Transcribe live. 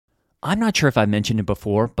I'm not sure if I mentioned it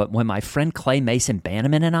before, but when my friend Clay Mason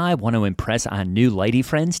Bannerman and I want to impress our new lady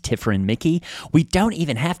friends, Tiffer and Mickey, we don't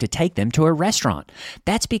even have to take them to a restaurant.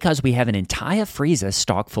 That's because we have an entire freezer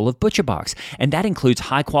stocked full of ButcherBox, and that includes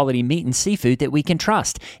high-quality meat and seafood that we can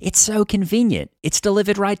trust. It's so convenient. It's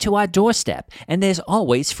delivered right to our doorstep, and there's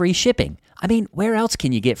always free shipping. I mean, where else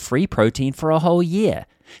can you get free protein for a whole year?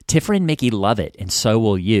 Tiffer and Mickey love it, and so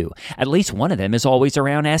will you. At least one of them is always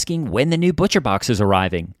around asking when the new ButcherBox is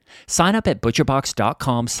arriving. Sign up at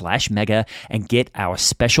butcherbox.com/mega and get our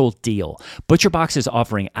special deal. ButcherBox is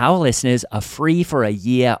offering our listeners a free for a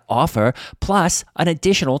year offer, plus an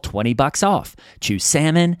additional $20 off. Choose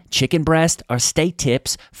salmon, chicken breast, or steak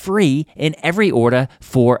tips free in every order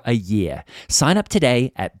for a year. Sign up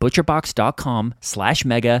today at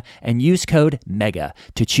butcherbox.com/mega and use code MEGA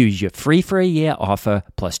to choose your free for a year offer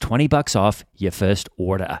plus $20 off your first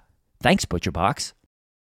order. Thanks, ButcherBox.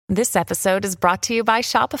 This episode is brought to you by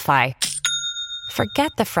Shopify.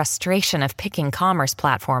 Forget the frustration of picking commerce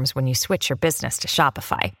platforms when you switch your business to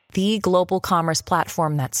Shopify, the global commerce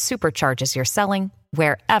platform that supercharges your selling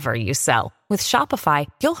wherever you sell. With Shopify,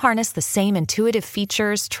 you'll harness the same intuitive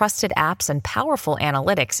features, trusted apps, and powerful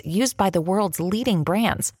analytics used by the world's leading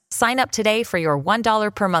brands. Sign up today for your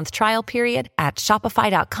 $1 per month trial period at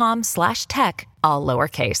shopify.com/tech, all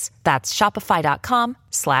lowercase. That's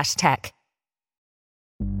shopify.com/tech.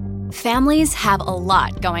 Families have a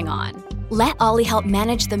lot going on. Let Ollie help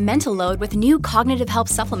manage the mental load with new cognitive health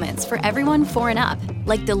supplements for everyone 4 and up,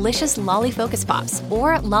 like delicious Lolly Focus Pops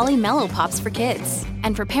or Lolly Mellow Pops for kids.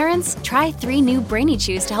 And for parents, try 3 new Brainy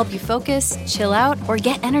Chews to help you focus, chill out, or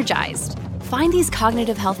get energized. Find these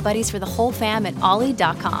cognitive health buddies for the whole fam at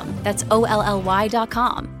ollie.com. That's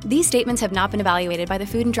OLLY.com. These statements have not been evaluated by the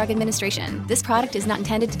Food and Drug Administration. This product is not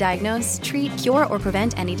intended to diagnose, treat, cure, or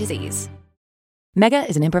prevent any disease. Mega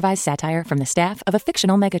is an improvised satire from the staff of a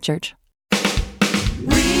fictional megachurch.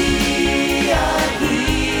 We are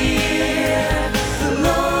here, the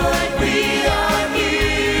Lord, we are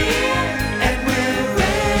here, and we're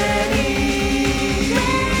ready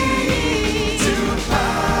to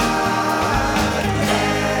podcast.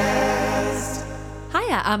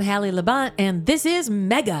 Hiya, I'm Hallie Labont, and this is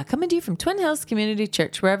Mega, coming to you from Twin Hills Community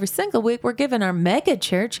Church, where every single week we're giving our mega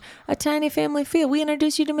church a tiny family feel. We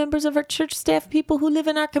introduce you to members of our church staff, people who live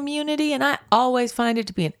in our community, and I always find it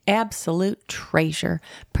to be an absolute treasure.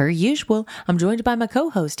 Per usual, I'm joined by my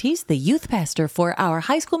co-host. He's the youth pastor for our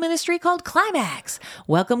high school ministry called Climax.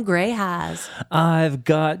 Welcome, Gray Haas. I've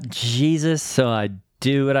got Jesus, so I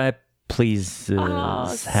do what I please.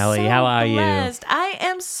 Hallie, so how are blessed. you? I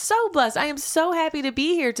am so blessed. I am so happy to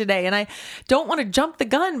be here today. And I don't want to jump the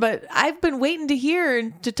gun, but I've been waiting to hear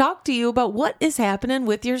and to talk to you about what is happening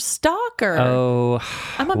with your stalker. Oh,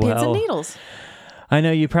 I'm on pins and needles. I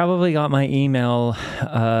know you probably got my email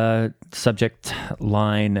subject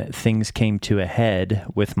line, things came to a head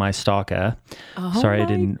with my stalker. Sorry, I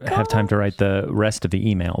didn't have time to write the rest of the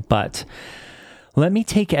email, but let me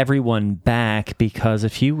take everyone back because a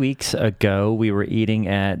few weeks ago we were eating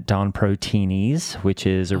at Don Protini's, which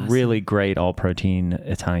is a really great all-protein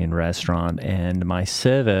Italian restaurant, and my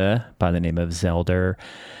server by the name of Zelda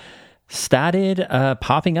started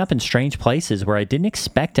popping up in strange places where I didn't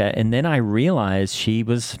expect it, and then I realized she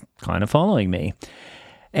was kind of following me.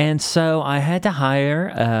 And so I had to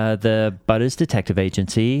hire the Butters Detective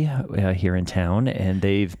Agency here in town, and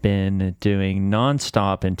they've been doing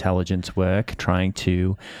nonstop intelligence work trying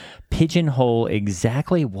to pigeonhole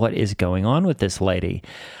exactly what is going on with this lady.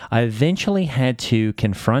 I eventually had to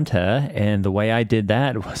confront her, and the way I did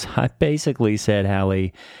that was I basically said,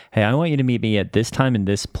 Hallie, hey, I want you to meet me at this time in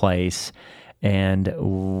this place, and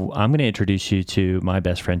I'm going to introduce you to my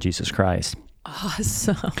best friend, Jesus Christ.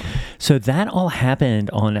 Awesome. So that all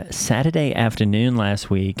happened on Saturday afternoon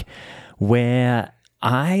last week, where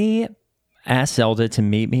I asked Zelda to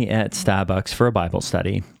meet me at Starbucks for a Bible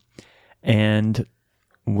study. And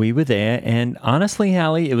we were there, and honestly,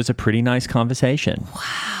 Hallie, it was a pretty nice conversation. Wow.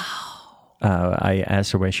 I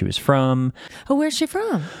asked her where she was from. Oh, where's she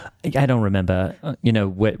from? I don't remember,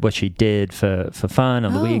 what she did for fun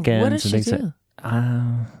on the weekends. What does and she things do?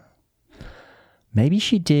 Maybe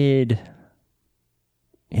she did.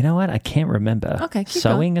 You know what? I can't remember. Okay, keep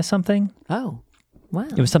sewing going. Or something. Oh, wow.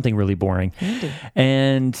 It was something really boring. Handy.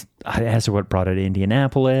 And I asked her what brought her to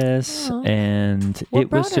Indianapolis. And What it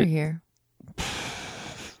brought was her here?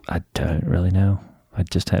 I don't really know. I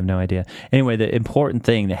just have no idea. Anyway, the important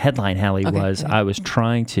thing, the headline, Hallie, was I was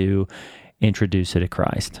trying to introduce her to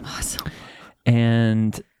Christ. Awesome.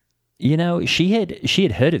 And, she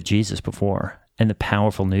had heard of Jesus before and the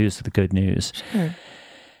powerful news, the good news. Sure.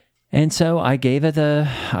 And so I gave her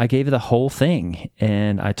the whole thing,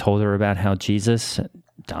 and I told her about how Jesus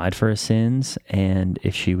died for her sins, and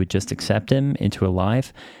if she would just accept him into her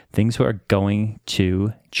life, things were going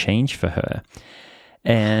to change for her.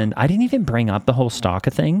 And I didn't even bring up the whole stalker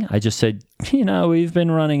thing. I just said, we've been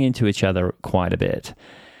running into each other quite a bit.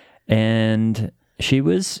 And she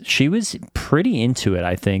was pretty into it,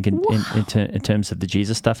 I think, in terms of the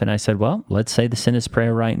Jesus stuff. And I said, well, let's say the sinner's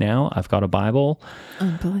prayer right now. I've got a Bible.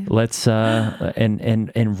 Unbelievable. Let's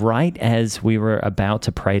and right as we were about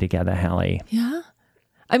to pray together, Hallie. Yeah.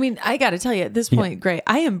 I mean, I got to tell you at this point, Gray,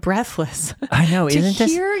 I am breathless. I know, isn't this? To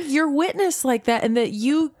hear your witness like that, and that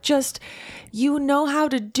you know how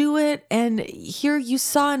to do it, and here you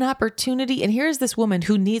saw an opportunity, and here's this woman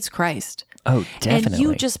who needs Christ. Oh, definitely. And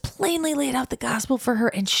you just plainly laid out the gospel for her,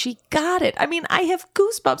 and she got it. I mean, I have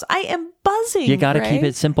goosebumps. I am buzzing. You got to Gray. keep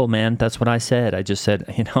it simple, man. That's what I said. I just said,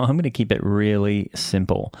 I'm going to keep it really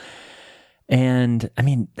simple. And I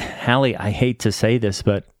mean, Hallie, I hate to say this,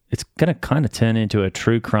 but it's going to kind of turn into a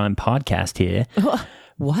true crime podcast here.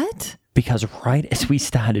 What? Because right as we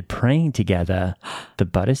started praying together, the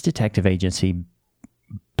Butters Detective Agency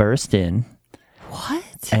burst in.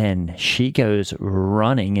 What? And she goes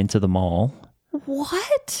running into the mall.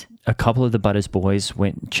 What? A couple of the Butters boys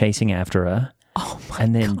went chasing after her. Oh my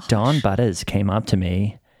And then gosh. Don Butters came up to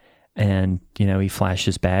me, and he flashed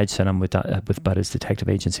his badge, said, I'm with Butters Detective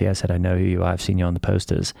Agency. I said, I know who you are. I've seen you on the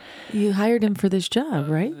posters. You hired him for this job,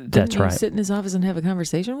 right? That's right. Didn't you sit in his office and have a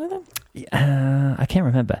conversation with him? I can't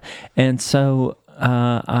remember. And so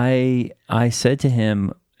I said to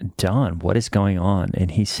him, Don, what is going on?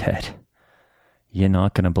 And he said, you're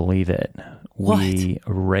not going to believe it. What? We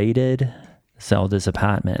raided Zelda's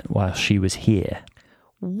apartment while she was here.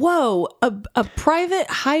 Whoa, a private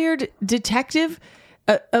hired detective,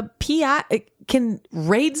 a PI can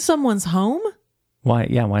raid someone's home? Why?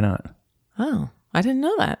 Yeah, why not? Oh, I didn't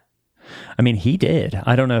know that. I mean, he did.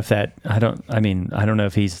 I don't know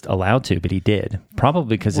if he's allowed to, but he did.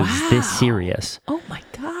 Probably because it was this serious. Oh my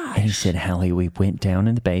gosh. And he said, Hallie, we went down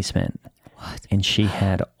in the basement. What? And she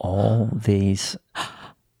had all these.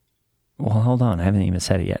 Well, hold on. I haven't even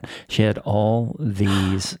said it yet. She had all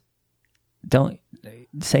these. Don't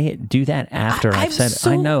say it. Do that after I've said it.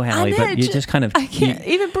 I know, Hallie, but you just kind of. I can't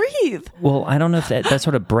even breathe. Well, I don't know if that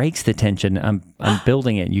sort of breaks the tension. I'm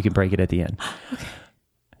building it. You can break it at the end. Okay.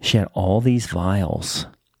 She had all these vials,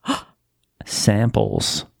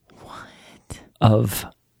 samples of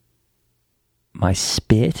my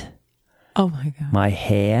spit, Oh my God. my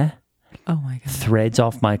hair, Oh my God. threads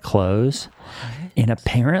off my clothes. And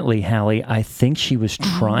apparently, Hallie, I think she was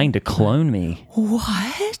trying to clone me.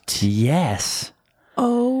 What? Yes.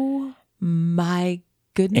 Oh my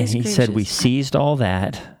goodness. And he said, we gracious. seized all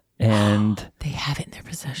that, and They have it in their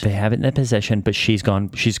possession. they have it in their possession, but she's gone.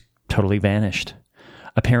 She's totally vanished.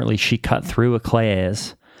 Apparently, she cut through a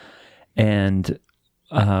Claire's, and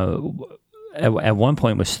at one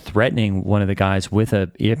point was threatening one of the guys with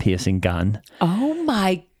a ear piercing gun. Oh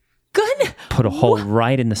my goodness. Put a hole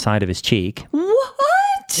right in the side of his cheek.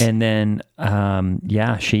 What? And then,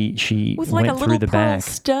 she With like went a through little the pearl back.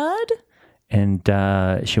 stud? And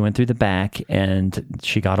she went through the back, and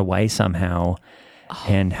she got away somehow,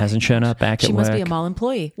 and hasn't shown up back at She work. must be a mall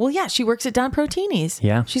employee. Well, yeah, she works at Don Protini's.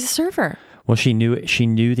 Yeah. She's a server. Well, she knew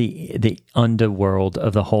the underworld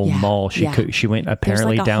of the whole Yeah, mall. She yeah. she went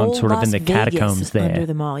apparently There's like a down whole sort of in Las the Vegas catacombs there. under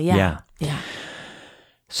the mall. Yeah.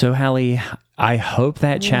 So, Hallie, I hope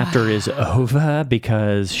that chapter is over,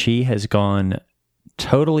 because she has gone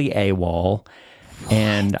totally AWOL.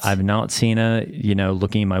 And I've not seen her,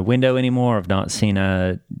 looking in my window anymore. I've not seen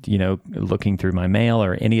her, looking through my mail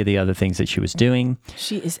or any of the other things that she was doing.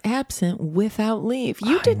 She is absent without leave.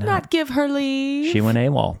 You did not give her leave. She went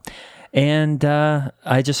AWOL. And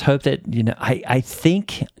I just hope that, I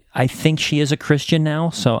think she is a Christian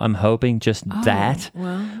now. So I'm hoping just that.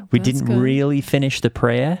 Well, We that's didn't good. really finish the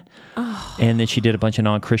prayer. And then she did a bunch of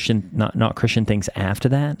non-Christian, not Christian things after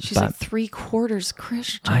that. She's like 3/4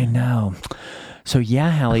 Christian. I know. So yeah,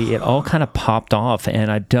 Hallie, it all kind of popped off,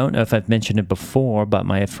 and I don't know if I've mentioned it before, but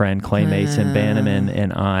my friend Clay Mason Bannerman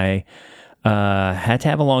and I had to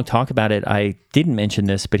have a long talk about it. I didn't mention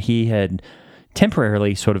this, but he had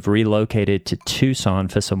temporarily sort of relocated to Tucson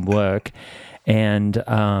for some work, and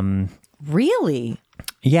Really?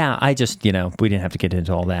 yeah, I just we didn't have to get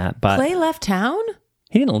into all that, but Clay left town?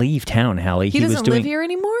 he didn't leave town, Hallie. He doesn't live here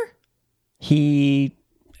anymore? He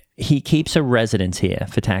keeps a residence here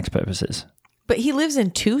for tax purposes. But he lives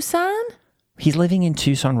in Tucson? He's living in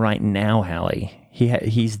Tucson right now, Hallie.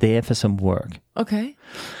 He's there for some work. Okay.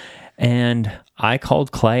 And I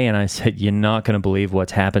called Clay and I said, you're not going to believe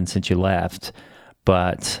what's happened since you left.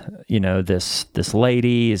 but this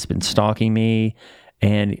lady has been stalking me,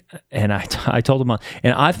 and I told him,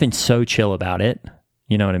 and I've been so chill about it.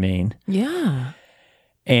 You know what I mean? Yeah.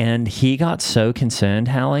 And he got so concerned,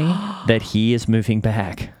 Hallie, that he is moving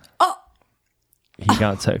back. He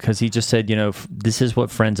got so, because he just said, this is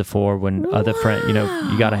what friends are for. When other friends, you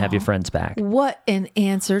got to have your friends back. What an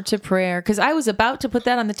answer to prayer. Because I was about to put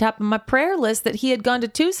that on the top of my prayer list, that he had gone to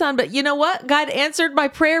Tucson. But you know what? God answered my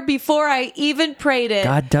prayer before I even prayed it.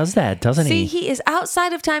 God does that, doesn't he? See, he is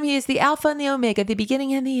outside of time. He is the Alpha and the Omega, the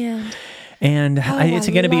beginning and the end. And it's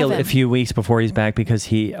going to be love a him. few weeks before he's back, because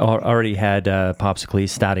he already had Popsicles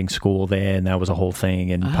starting school there, and that was a whole thing.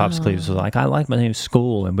 And Popsicles was like, I like my new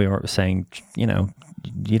school. And we were saying, you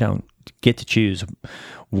don't get to choose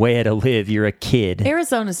where to live. You're a kid.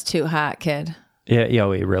 Arizona's too hot, kid. Yeah,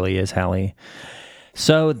 it really is, Hallie.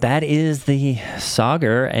 So that is the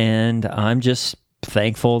saga, and I'm just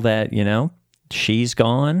thankful that, she's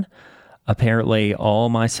gone. Apparently, all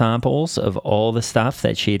my samples of all the stuff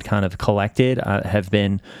that she had kind of collected have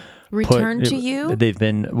been Returned to you? They've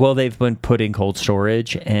been put in cold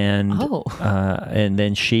storage, and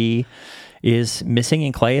then she is missing,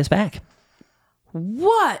 and Clay is back.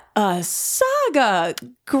 What a saga!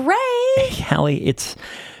 Great. Hallie, it's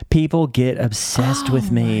people get obsessed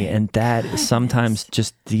with me, and that is sometimes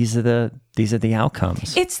just these are the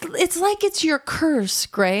outcomes. It's like it's your curse,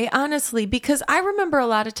 Gray, honestly, because I remember a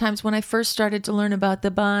lot of times when I first started to learn about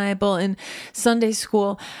the Bible in Sunday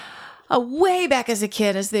school, way back as a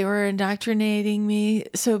kid, as they were indoctrinating me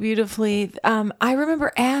so beautifully, I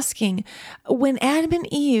remember asking, when Adam and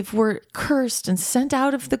Eve were cursed and sent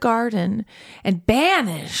out of the garden and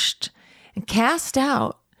banished and cast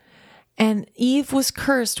out, and Eve was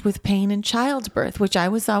cursed with pain in childbirth, which I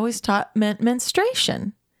was always taught meant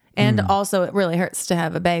menstruation. And also, it really hurts to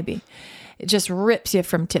have a baby. It just rips you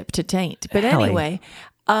from tip to taint. But Hallie. anyway,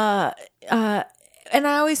 and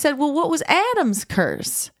I always said, well, what was Adam's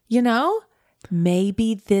curse?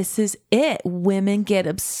 Maybe this is it. Women get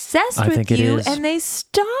obsessed with you and they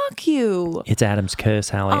stalk you. It's Adam's curse,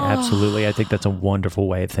 Hallie. Absolutely. I think that's a wonderful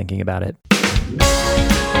way of thinking about it.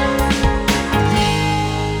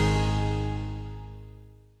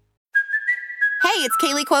 Hey, it's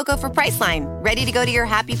Kaylee Cuoco for Priceline. Ready to go to your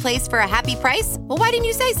happy place for a happy price? Well, why didn't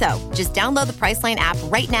you say so? Just download the Priceline app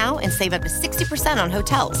right now and save up to 60% on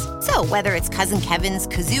hotels. So whether it's Cousin Kevin's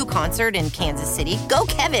Kazoo Concert in Kansas City, go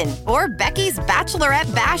Kevin, or Becky's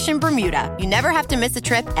Bachelorette Bash in Bermuda, you never have to miss a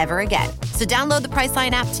trip ever again. So download the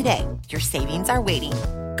Priceline app today. Your savings are waiting.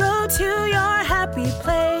 Go to your happy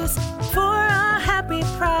place for a happy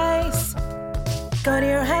price. Go to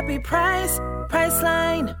your happy price,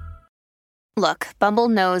 Priceline. Look, Bumble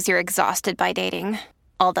knows you're exhausted by dating.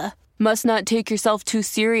 All the must not take yourself too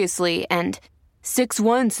seriously and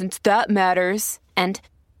 6'1" since that matters. And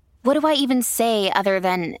what do I even say other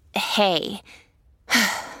than hey?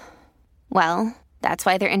 Well, that's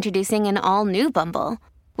why they're introducing an all-new Bumble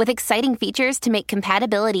with exciting features to make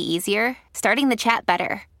compatibility easier, starting the chat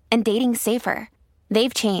better, and dating safer.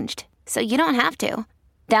 They've changed, so you don't have to.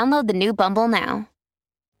 Download the new Bumble now.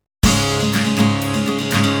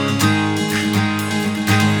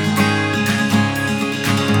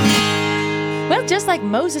 Well, just like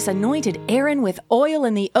Moses anointed Aaron with oil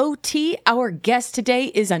in the OT, our guest today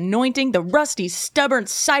is anointing the rusty, stubborn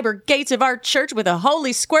cyber gates of our church with a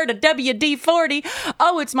holy squirt of WD-40.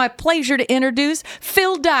 Oh, it's my pleasure to introduce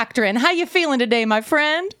Phil Doctrine. How you feeling today, my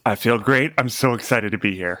friend? I feel great. I'm so excited to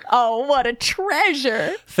be here. Oh, what a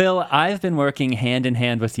treasure. Phil, I've been working hand in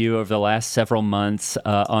hand with you over the last several months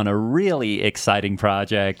on a really exciting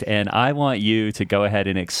project, and I want you to go ahead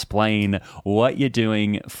and explain what you're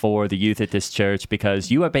doing for the youth at this church,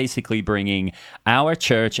 because you are basically bringing our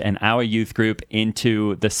church and our youth group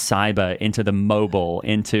into the cyber, into the mobile,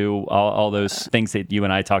 into all those things that you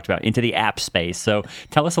and I talked about, into the app space. So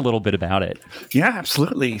tell us a little bit about it. Yeah,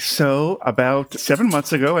 absolutely. So about 7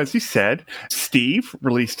 months ago, as you said, Steve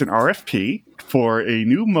released an RFP for a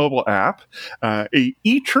new mobile app, a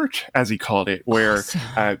e-church, as he called it, where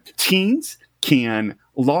teens can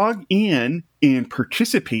log in and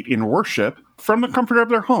participate in worship from the comfort of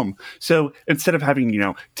their home. So instead of having,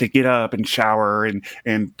 to get up and shower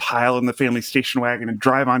and pile in the family station wagon and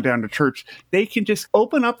drive on down to church, they can just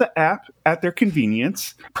open up the app at their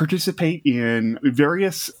convenience, participate in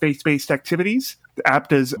various faith-based activities. The app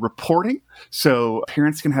does reporting, so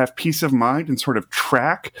parents can have peace of mind and sort of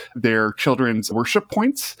track their children's worship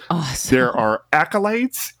points. Awesome. There are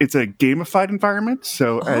acolytes. It's a gamified environment,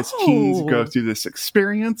 so as teens go through this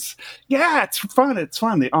experience, it's fun. It's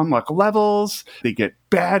fun. They unlock levels. They get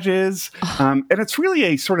badges. And it's really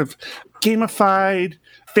a sort of gamified,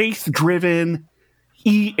 faith-driven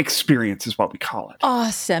e-experience is what we call it.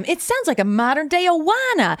 Awesome. It sounds like a modern day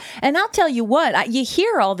Awana. And I'll tell you what, you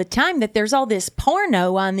hear all the time that there's all this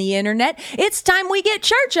porno on the internet. It's time we get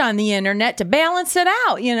church on the internet to balance it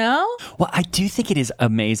out, you know? Well, I do think it is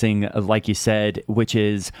amazing, like you said, which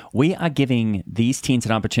is we are giving these teens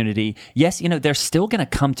an opportunity. Yes, they're still going to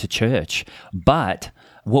come to church, but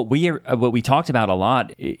what we talked about a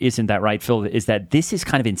lot, isn't that right, Phil, is that this is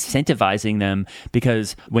kind of incentivizing them,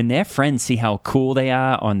 because when their friends see how cool they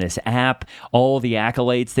are on this app, all the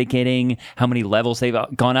accolades they're getting, how many levels they've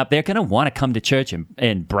gone up, they're going to want to come to church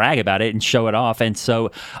and brag about it and show it off. And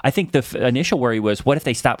so I think the initial worry was, what if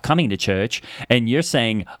they stop coming to church? And you're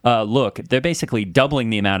saying, look, they're basically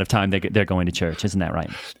doubling the amount of time they're going to church. Isn't that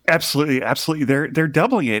right? Absolutely. Absolutely. They're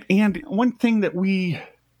doubling it. And one thing that we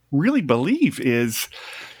really believe is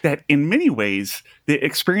that in many ways, the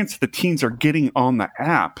experience the teens are getting on the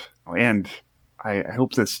app, and I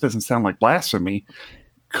hope this doesn't sound like blasphemy,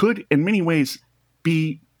 could in many ways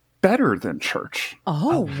be better than church.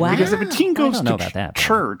 Oh, wow. Because if a teen goes to that,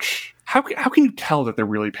 church, how can you tell that they're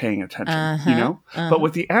really paying attention? But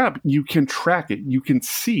with the app, you can track it, you can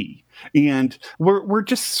see. And we're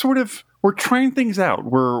just we're trying things out.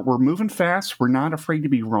 We're moving fast. We're not afraid to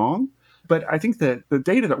be wrong. But I think that the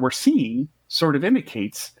data that we're seeing sort of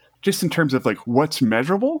indicates, just in terms of like what's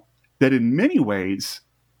measurable, that in many ways,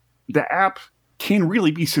 the app can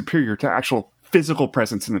really be superior to actual physical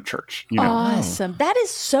presence in the church. Awesome. That is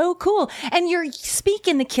so cool. And you're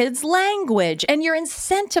speaking the kids' language, and you're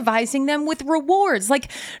incentivizing them with rewards. Like,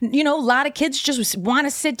 a lot of kids just want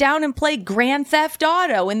to sit down and play Grand Theft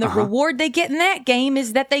Auto, and the reward they get in that game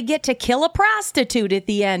is that they get to kill a prostitute at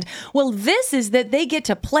the end. Well, this is that they get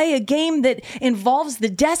to play a game that involves the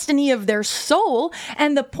destiny of their soul,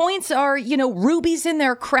 and the points are, rubies in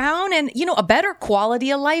their crown, and, a better quality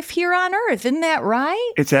of life here on earth. Isn't that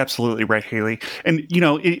right? It's absolutely right, Haley. And,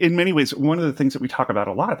 in many ways, one of the things that we talk about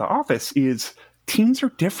a lot at the office is teens are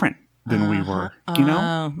different than we were,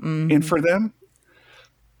 And for them,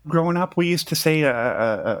 growing up, we used to say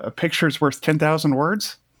a picture's worth 10,000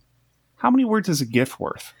 words. How many words is a GIF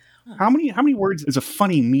worth? How many words is a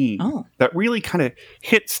funny meme that really kind of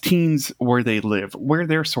hits teens where they live, where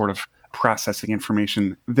they're sort of processing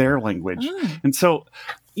information, their language? And so,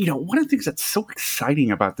 one of the things that's so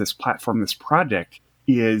exciting about this platform, this project,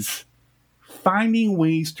 is finding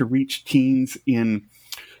ways to reach teens in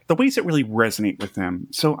the ways that really resonate with them.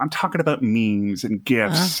 So I'm talking about memes and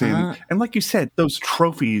GIFs and like you said, those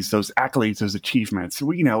trophies, those accolades, those achievements.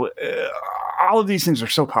 All of these things are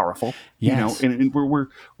so powerful, and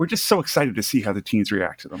we're just so excited to see how the teens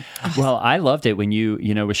react to them. Well, I loved it when you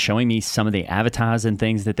was showing me some of the avatars and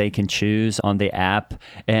things that they can choose on the app,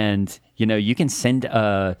 and you can send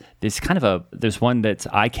there's one that's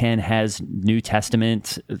ICANN has New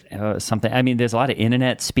Testament something. I mean, there's a lot of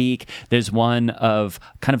internet speak. There's one of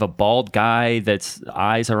kind of a bald guy that's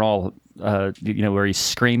eyes are all where he's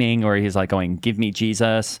screaming, or he's like going, "Give me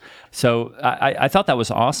Jesus." So I thought that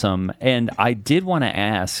was awesome. And I did want to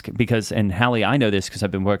ask, because, and Hallie, I know this because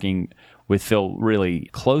I've been working with Phil really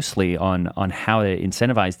closely on how to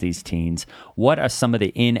incentivize these teens. What are some of the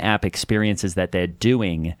in-app experiences that they're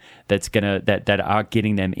doing that are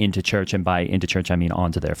getting them into church? And by into church, I mean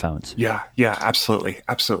onto their phones. Yeah, absolutely.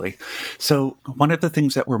 So one of the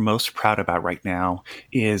things that we're most proud about right now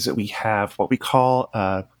is that we have what we call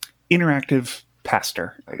interactive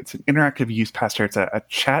pastor. It's an interactive youth pastor. It's a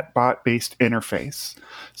chatbot-based interface.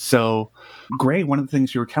 So, Gray, one of the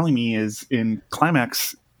things you were telling me is in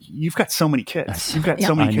Climax, you've got so many kids. You've got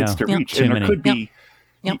so many kids to reach. Too and there many. could be...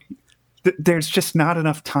 There's just not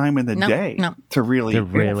enough time in the day to really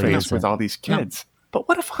interface with all these kids. But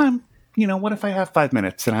what if what if I have 5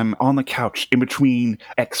 minutes and I'm on the couch in between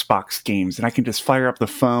Xbox games and I can just fire up the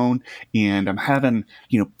phone and I'm having,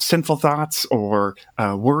 sinful thoughts or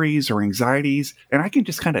worries or anxieties, and I can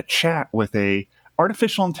just kind of chat with a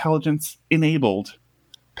artificial intelligence enabled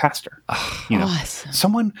pastor.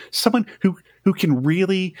 Awesome. Someone who can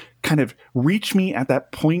really kind of reach me at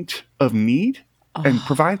that point of need and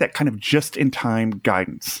provide that kind of just-in-time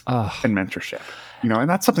guidance and mentorship. And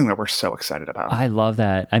that's something that we're so excited about. I love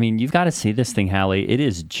that. I mean, you've got to see this thing, Hallie. It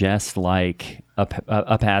is just like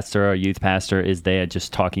a pastor or a youth pastor is there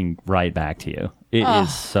just talking right back to you. It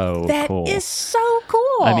is so cool. That is so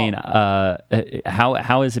cool. I mean,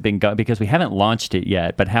 how has it been going? Because we haven't launched it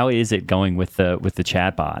yet, but how is it going with the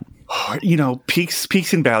chatbot?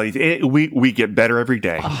 Peaks and valleys. We get better every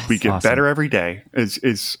day. We get awesome. better every day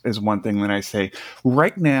is one thing that I say.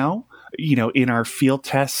 Right now, in our field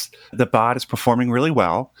tests, the bot is performing really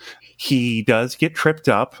well. He does get tripped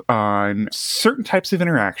up on certain types of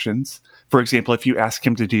interactions For example, if you ask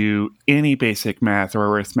him to do any basic math or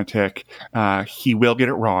arithmetic, he will get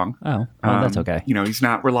it wrong. Oh, well, that's okay. He's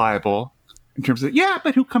not reliable in terms of,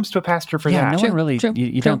 but who comes to a pastor for that? No one really,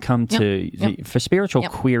 you don't come to, for spiritual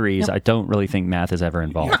queries, I don't really think math is ever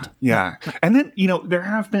involved. Yeah. And then, there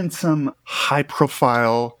have been some high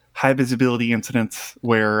profile, high visibility incidents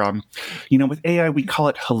where, with AI, we call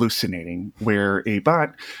it hallucinating, where a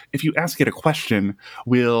bot, if you ask it a question,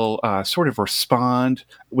 will sort of respond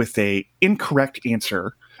with a incorrect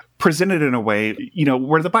answer, presented in a way,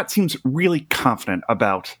 where the bot seems really confident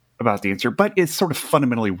about the answer, but is sort of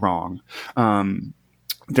fundamentally wrong.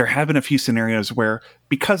 There have been a few scenarios where,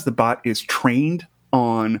 because the bot is trained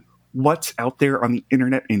on what's out there on the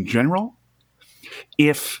internet in general,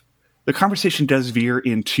 if the conversation does veer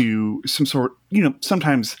into some sort,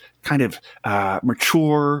 sometimes kind of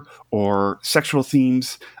mature or sexual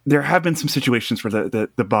themes, there have been some situations where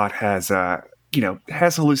the bot has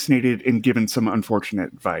hallucinated and given some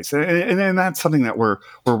unfortunate advice. And that's something that we're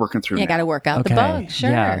working through. You got to work out the bug. Sure.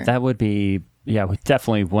 Yeah, that would be, we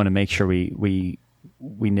definitely want to make sure we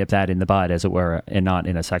nip that in the bud, as it were, and not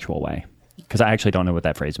in a sexual way. Because I actually don't know what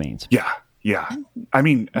that phrase means. Yeah. I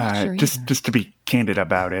mean, just to be candid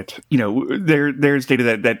about it, there's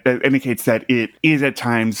data that indicates that it is at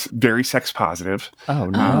times very sex positive. Oh,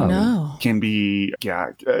 no. Can be,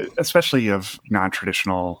 especially of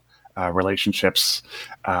non-traditional relationships,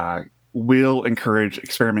 will encourage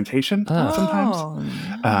experimentation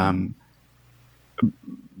sometimes.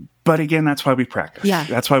 But again, that's why we practice. Yeah.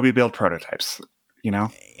 That's why we build prototypes.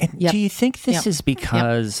 Do you think this is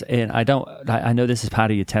because, and I know this is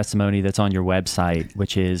part of your testimony that's on your website,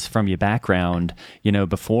 which is from your background,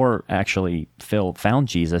 before actually Phil found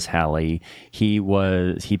Jesus, Hallie, he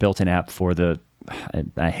built an app for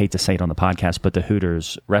I hate to say it on the podcast, but the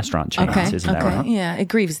Hooters restaurant chains, isn't that right? Yeah, it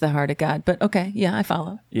grieves the heart of God, but okay, yeah, I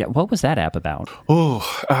follow. Yeah, what was that app about?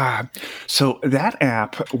 So that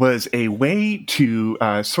app was a way to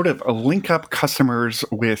sort of link up customers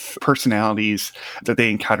with personalities that they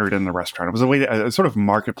encountered in the restaurant. It was a sort of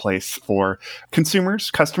marketplace for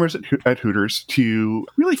customers at Hooters to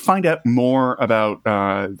really find out more about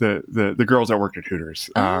the girls that worked at Hooters.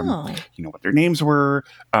 What their names were,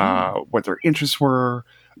 what their interests were,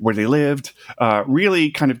 where they lived, really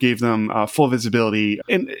kind of gave them full visibility.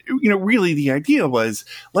 And, really the idea was,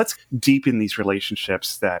 let's deepen these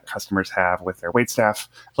relationships that customers have with their waitstaff.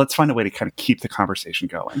 Let's find a way to kind of keep the conversation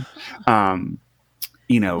going.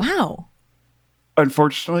 Wow.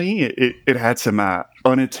 Unfortunately, it had some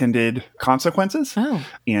unintended consequences. Oh.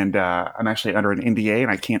 And I'm actually under an NDA and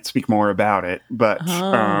I can't speak more about it. But,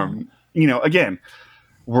 again,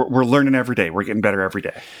 we're learning every day. We're getting better every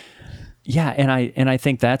day. Yeah, and I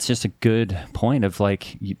think that's just a good point of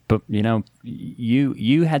you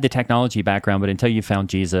had the technology background, but until you found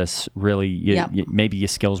Jesus, really, maybe your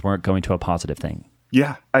skills weren't going to a positive thing.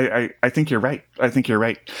 Yeah, I think you're right.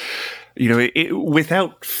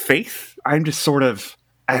 Without faith, I'm just sort of,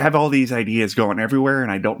 I have all these ideas going everywhere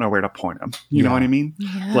and I don't know where to point them. You know what I mean?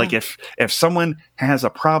 Yeah. Like if someone has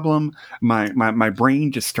a problem, my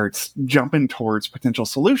brain just starts jumping towards potential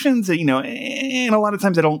solutions, and a lot of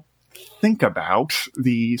times I don't think about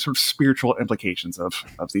the sort of spiritual implications of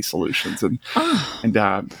these solutions. And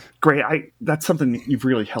Gray, that's something that you've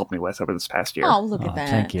really helped me with over this past year. Oh, look at that.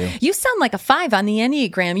 Thank you. You sound like a 5 on the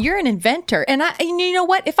Enneagram. You're an inventor. And you know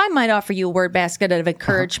what? If I might offer you a word basket of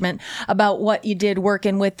encouragement about what you did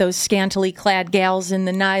working with those scantily clad gals in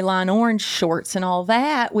the nylon orange shorts and all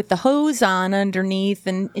that, with the hose on underneath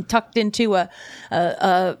and tucked into a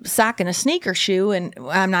sock and a sneaker shoe. And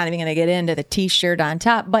I'm not even going to get into the T-shirt on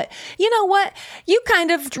top. But you know what? You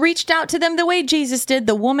kind of reached out to them the way Jesus did,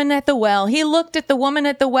 the woman at the well. He looked at the woman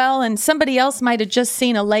at the well, and somebody else might have just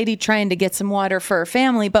seen a lady trying to get some water for her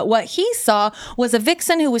family. But what he saw was a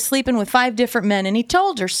vixen who was sleeping with 5 different men, and he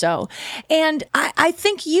told her so. And I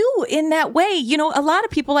think you, in that way, a lot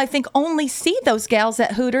of people, I think, only see those gals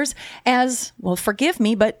at Hooters as, well, forgive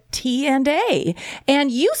me, but T&A.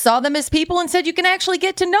 And you saw them as people and said you can actually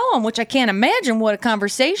get to know them, which I can't imagine what a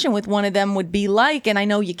conversation with one of them would be like. And I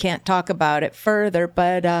know you can't talk about it further,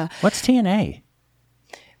 but what's T&A?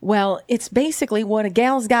 Well, it's basically what a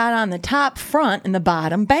gal's got on the top front and the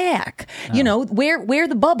bottom back. Oh. Where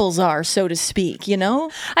the bubbles are, so to speak,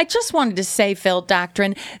 I just wanted to say, Phil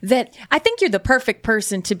Doctrine, that I think you're the perfect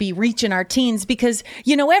person to be reaching our teens because,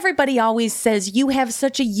 everybody always says you have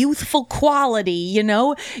such a youthful quality,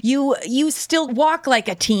 you still walk like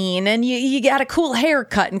a teen and you got a cool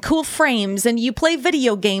haircut and cool frames and you play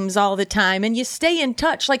video games all the time and you stay in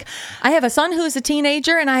touch. Like, I have a son who's a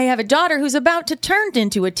teenager and I have a daughter who's about to turn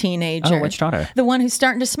into a a teenager. Oh, which daughter? The one who's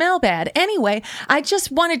starting to smell bad. Anyway, I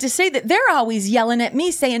just wanted to say that they're always yelling at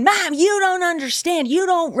me saying, Mom, you don't understand. You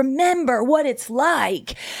don't remember what it's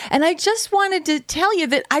like. And I just wanted to tell you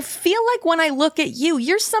that I feel like when I look at you,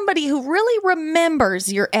 you're somebody who really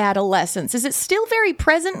remembers your adolescence. Is it still very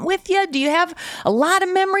present with you? Do you have a lot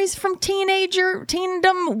of memories from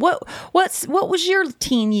teendom? What was your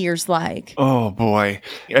teen years like? Oh boy.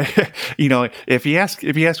 If you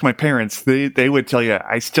ask my parents, they would tell you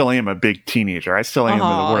I still am a big teenager. I still am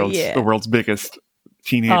the world's biggest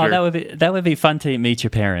teenager. Oh, that would be fun to meet your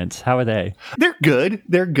parents. How are they? They're good.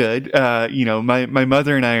 My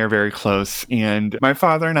mother and I are very close, and my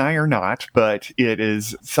father and I are not, but it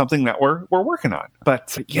is something that we're working on.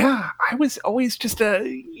 But yeah, I was always just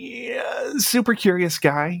a super curious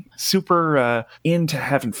guy, super into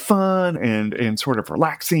having fun and sort of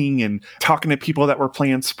relaxing and talking to people that were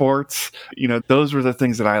playing sports. Those were the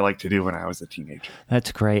things that I liked to do when I was a teenager.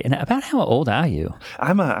 That's great. And about how old are you?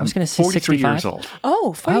 I was going to say 43 years old.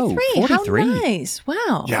 Oh, 43. Oh, 43. How nice.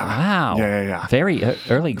 Wow. Yeah. Wow. Yeah. Very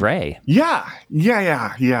early gray. Yeah.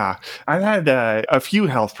 I've had a few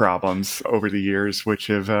health problems over the years, which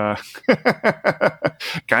have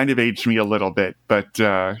kind of aged me a little bit, but,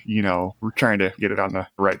 we're trying to get it on the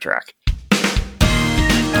right track.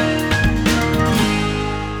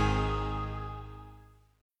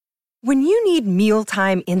 When you need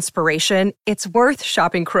mealtime inspiration, it's worth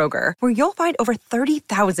shopping Kroger, where you'll find over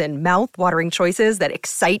 30,000 mouth-watering choices that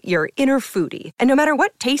excite your inner foodie. And no matter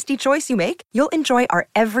what tasty choice you make, you'll enjoy our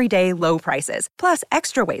everyday low prices, plus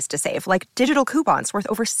extra ways to save, like digital coupons worth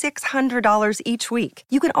over $600 each week.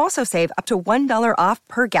 You can also save up to $1 off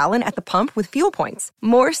per gallon at the pump with fuel points.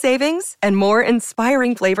 More savings and more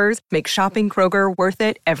inspiring flavors make shopping Kroger worth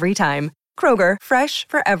it every time. Kroger, fresh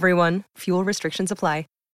for everyone. Fuel restrictions apply.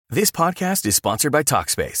 This podcast is sponsored by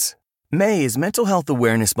Talkspace. May is Mental Health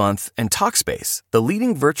Awareness Month, and Talkspace, the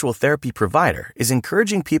leading virtual therapy provider, is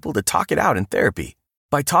encouraging people to talk it out in therapy.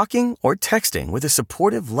 By talking or texting with a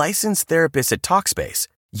supportive licensed therapist at Talkspace,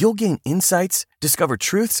 you'll gain insights, discover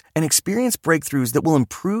truths, and experience breakthroughs that will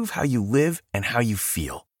improve how you live and how you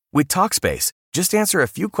feel. With Talkspace, just answer a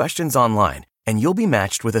few questions online, and you'll be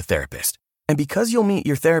matched with a therapist. And because you'll meet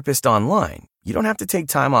your therapist online, you don't have to take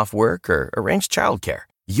time off work or arrange childcare.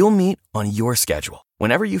 You'll meet on your schedule,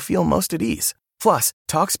 whenever you feel most at ease. Plus,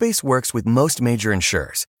 Talkspace works with most major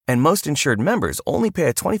insurers, and most insured members only pay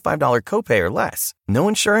a $25 copay or less. No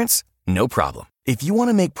insurance? No problem. If you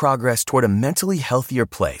want to make progress toward a mentally healthier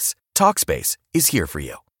place, Talkspace is here for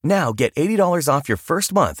you. Now get $80 off your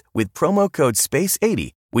first month with promo code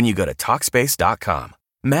SPACE80 when you go to Talkspace.com.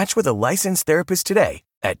 Match with a licensed therapist today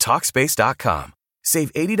at Talkspace.com.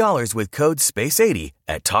 Save $80 with code SPACE80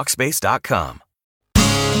 at Talkspace.com.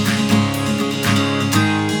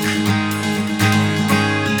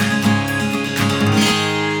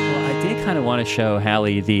 I want to show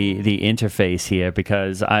Hallie the interface here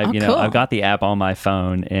because I've got the app on my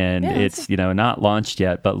phone and it's not launched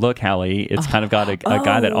yet. But look, Hallie, it's kind of got a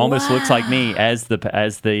guy that almost looks like me as the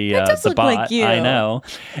bot. Like you. I know,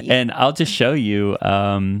 and I'll just show you.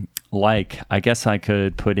 I guess I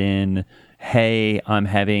could put in, "Hey, I'm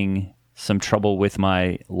having some trouble with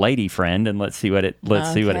my lady friend," and let's see what it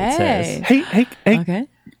says. Hey, Okay.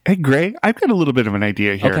 Hey, Gray, I've got a little bit of an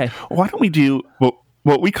idea here. Okay. Why don't we do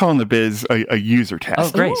what we call in the biz a user test? Oh,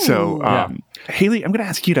 great. So, Haley, I'm going to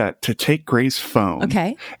ask you to take Gray's phone.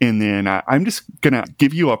 Okay. And then I'm just going to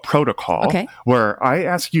give you a protocol where I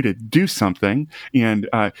ask you to do something and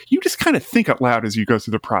you just kind of think out loud as you go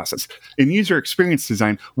through the process. In user experience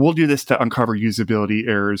design, we'll do this to uncover usability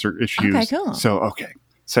errors or issues. Okay, cool. So,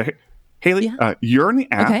 Haley, you're in the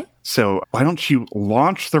app. Okay. So why don't you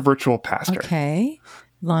launch the virtual pastor? Okay.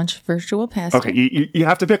 Launch virtual pastor. Okay, you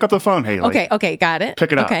have to pick up the phone, Haley. Okay, got it.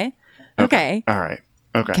 Pick it up. Okay. All right.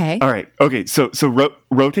 Okay. All right. Okay. So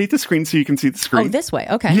rotate the screen so you can see the screen. Oh, this way.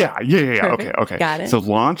 Okay. Yeah. Perfect. Okay. Got it. So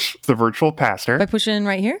launch the virtual pastor. By pushing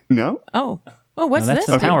right here? No. Oh, what's that's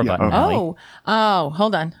this? the power button. Okay. Oh,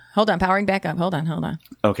 hold on. Powering back up. Hold on.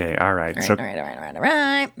 Okay. All right. All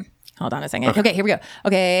right. Hold on a second. Okay, here we go.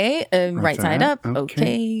 Okay, right side up.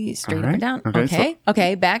 Okay, straight up and down.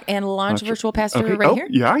 Okay, back and launch virtual pastor right here.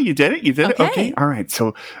 Yeah, you did it. Okay. All right.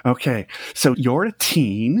 So you're a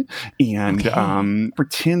teen and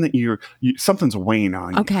pretend that you something's weighing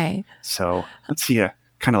on you. Okay. So let's see you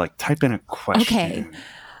kind of like type in a question.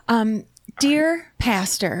 Okay. Dear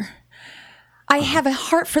Pastor, I have a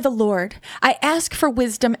heart for the Lord. I ask for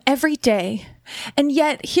wisdom every day. And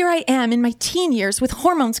yet, here I am in my teen years with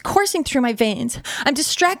hormones coursing through my veins. I'm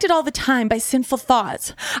distracted all the time by sinful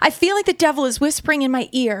thoughts. I feel like the devil is whispering in my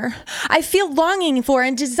ear. I feel longing for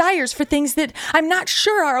and desires for things that I'm not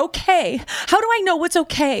sure are okay. How do I know what's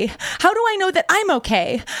okay? How do I know that I'm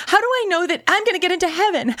okay? How do I know that I'm going to get into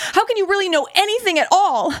heaven? How can you really know anything at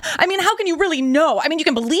all? I mean, how can you really know? I mean, you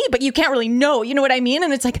can believe, but you can't really know. You know what I mean?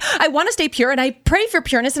 And it's like, I want to stay pure, and I pray for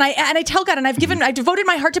pureness, and I tell God, and I devoted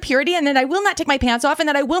my heart to purity, and then I will not take my pants off, and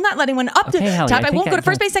that I will not let anyone up to Hallie, top. I won't go to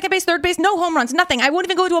first base, second base, third base, no home runs, nothing. I won't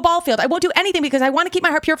even go to a ball field. I won't do anything because I want to keep my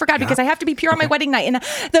heart pure for God, because I have to be pure on my wedding night. And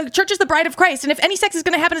the church is the bride of Christ. And if any sex is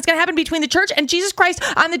going to happen, it's going to happen between the church and Jesus Christ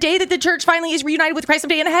on the day that the church finally is reunited with Christ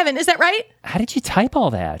someday in heaven. Is that right? How did you type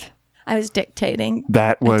all that? I was dictating.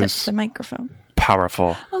 That was I touched the microphone.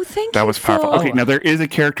 Powerful. Oh, thank you. That was powerful. Phil. Okay, now there is a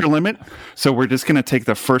character limit, so we're just going to take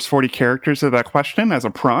the first 40 characters of that question as a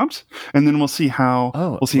prompt, and then we'll see how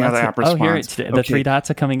the app responds. Oh, here it's the three dots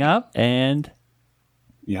are coming up, and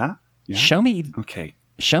yeah. Show me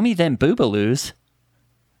them boobaloos.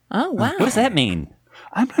 Oh wow, what does that mean?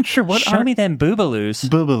 I'm not sure what. Show me them boobaloos.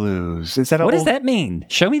 Boobaloos. Is that what does that mean?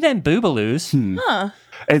 Show me them boobaloos. Huh.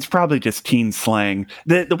 It's probably just teen slang.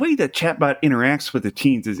 The way that chatbot interacts with the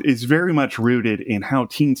teens is very much rooted in how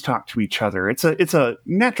teens talk to each other. It's a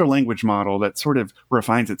natural language model that sort of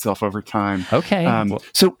refines itself over time. Okay.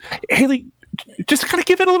 So Haley, just kind of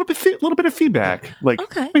give it a little bit of feedback. Like,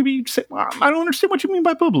 maybe say, I don't understand what you mean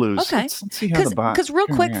by boobaloos. Okay. Let's see how the bot. Because real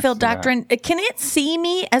quick, Phil Doctrine, can it see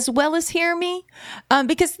me as well as hear me?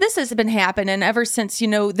 Because this has been happening ever since,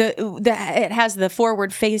 it has the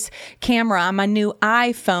forward face camera on my new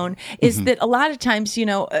iPhone, is that a lot of times,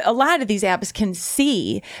 a lot of these apps can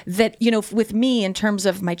see that, with me in terms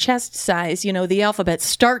of my chest size, the alphabet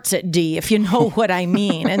starts at D, if you know what I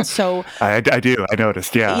mean. And so I do. I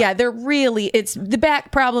noticed. Yeah. Yeah, they're really, it's the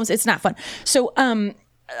back problems. It's not fun. So,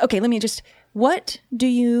 okay, let me just, what do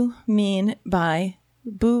you mean by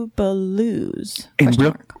boobaloos? And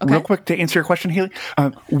real quick to answer your question, Haley,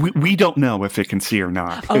 we don't know if it can see or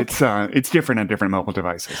not. Okay. It's different on different mobile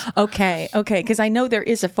devices. Okay, because I know there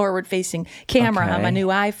is a forward-facing camera on my new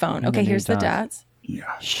iPhone. Okay, here's the dots.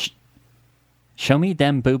 Yeah. Show me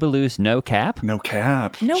them boobaloos no cap. No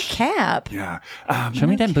cap. No cap. Yeah. Show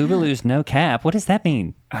me them boobaloos no cap. What does that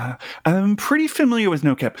mean? I'm pretty familiar with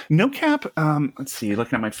no cap. No cap. Let's see.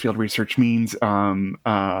 Looking at my field research means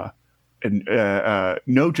no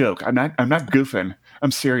joke. I'm not goofing.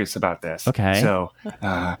 I'm serious about this. Okay. So,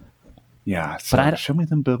 yeah. So but show me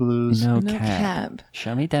them boobaloos. No cap.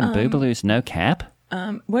 Show me them boobaloos no cap.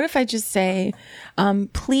 What if I just say,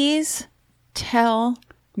 please tell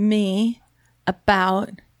me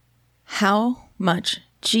about how much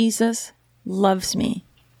Jesus loves me.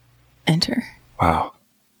 Enter. Wow.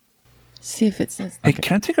 See if it says. Hey,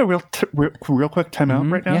 can I take a real quick time out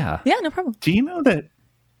right now? Yeah, no problem. Do you know that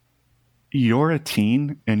you're a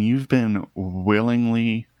teen and you've been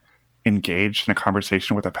willingly engaged in a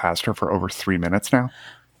conversation with a pastor for over 3 minutes now?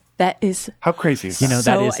 That is how crazy is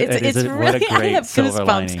that? What a great silver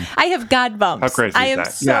lining. I have God bumps. How crazy I is am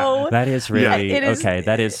that? so. That is really okay.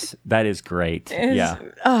 That is great. Yeah.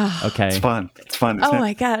 Okay. It's fun. Oh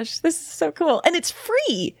my gosh, this is so cool, and it's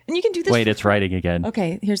free, and you can do this. Wait, it's writing again.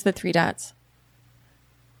 Okay, here's the 3 dots.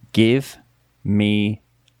 Give me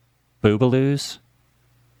boobaloos.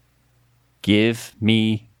 Give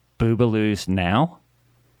me boobaloos now.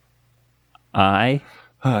 I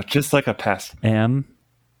just like a pest. Am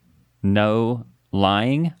no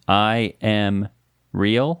lying. I am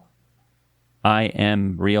real. I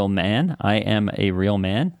am real man. I am a real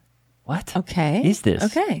man. What? Okay. Is this?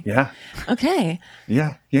 Okay. Yeah. Okay.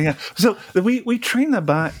 Yeah. So we train the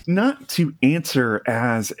bot not to answer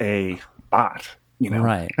as a bot.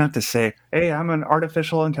 Right. Not to say, hey, I'm an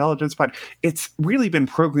artificial intelligence bot. It's really been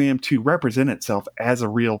programmed to represent itself as a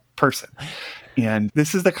real person. And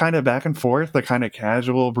this is the kind of back and forth, the kind of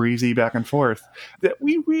casual, breezy back and forth that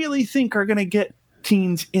we really think are going to get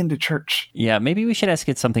teens into church. Yeah, maybe we should ask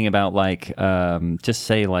it something about just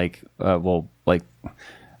say what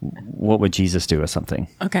would Jesus do or something?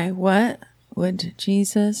 Okay, what would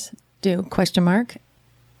Jesus do? Question mark.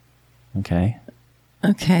 Okay.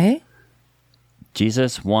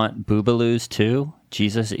 Jesus want boobaloos too?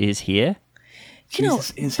 Jesus is here?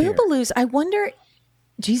 Jesus is here. Boobaloos, I wonder...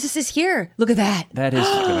 Jesus is here. Look at that. That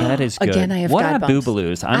is good. Again, I have what God are bumps.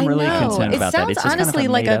 boobaloo? I'm really concerned about that. It sounds honestly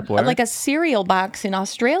like a cereal box in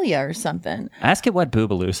Australia or something. Ask it what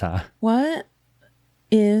boobaloos are. What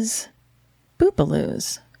is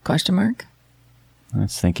boobaloos? Question mark. I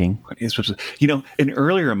was thinking. An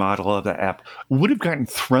earlier model of the app would have gotten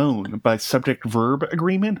thrown by subject-verb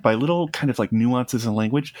agreement, by little kind of like nuances in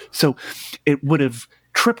language. So it would have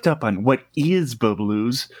tripped up on what is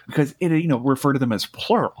boobaloo's because it, refer to them as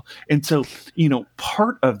plural. And so,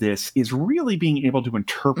 part of this is really being able to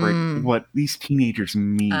interpret what these teenagers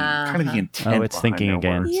mean, kind of the intent. Oh, it's thinking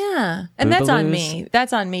again. Words. Yeah. And that's on me.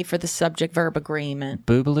 That's on me for the subject-verb agreement.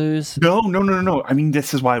 Boobaloo's? No. I mean,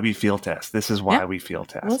 this is why we field test. We field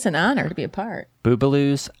test. Well, it's an honor to be a part.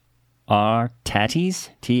 Boobaloo's are tatties?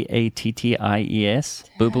 Tatties?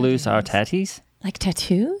 Boobaloo's are tatties? Like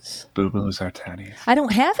tattoos? Boobaloo's are tatties. I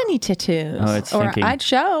don't have any tattoos. Oh, it's or thinking. I'd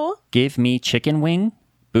show. Give me chicken wing.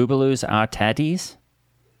 Boobaloo's are tatties.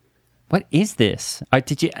 What is this?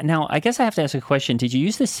 Now, I guess I have to ask a question. Did you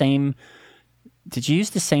use the same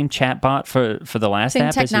chat bot for the last same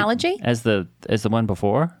app technology as the one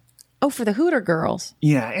before? Oh, for the Hooter girls.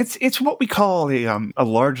 Yeah, it's what we call a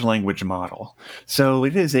large language model. So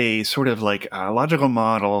it is a sort of like a logical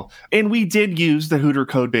model, and we did use the Hooter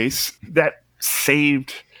code base that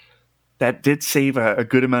did save a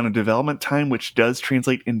good amount of development time, which does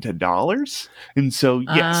translate into dollars. And so,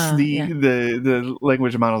 yes, the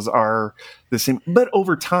language models are the same, but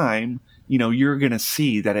over time, you're going to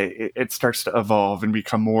see that it starts to evolve and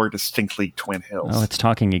become more distinctly Twin Hills. Oh, it's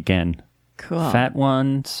talking again. Cool. Fat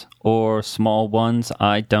ones or small ones,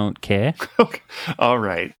 I don't care. Okay. All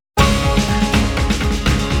right.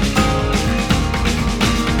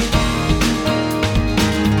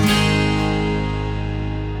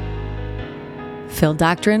 Phil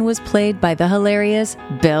Doctrine was played by the hilarious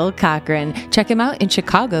Bill Cochran. Check him out in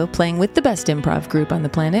Chicago playing with the best improv group on the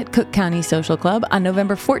planet, Cook County Social Club, on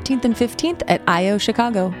November 14th and 15th at I.O.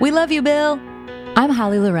 Chicago. We love you, Bill. I'm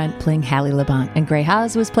Holly Laurent playing Hallie Labont, and Gray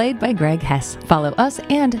Haas was played by Greg Hess. Follow us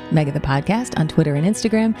and Mega the Podcast on Twitter and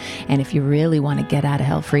Instagram. And if you really want to get out of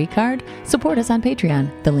hell free card, support us on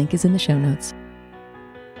Patreon. The link is in the show notes.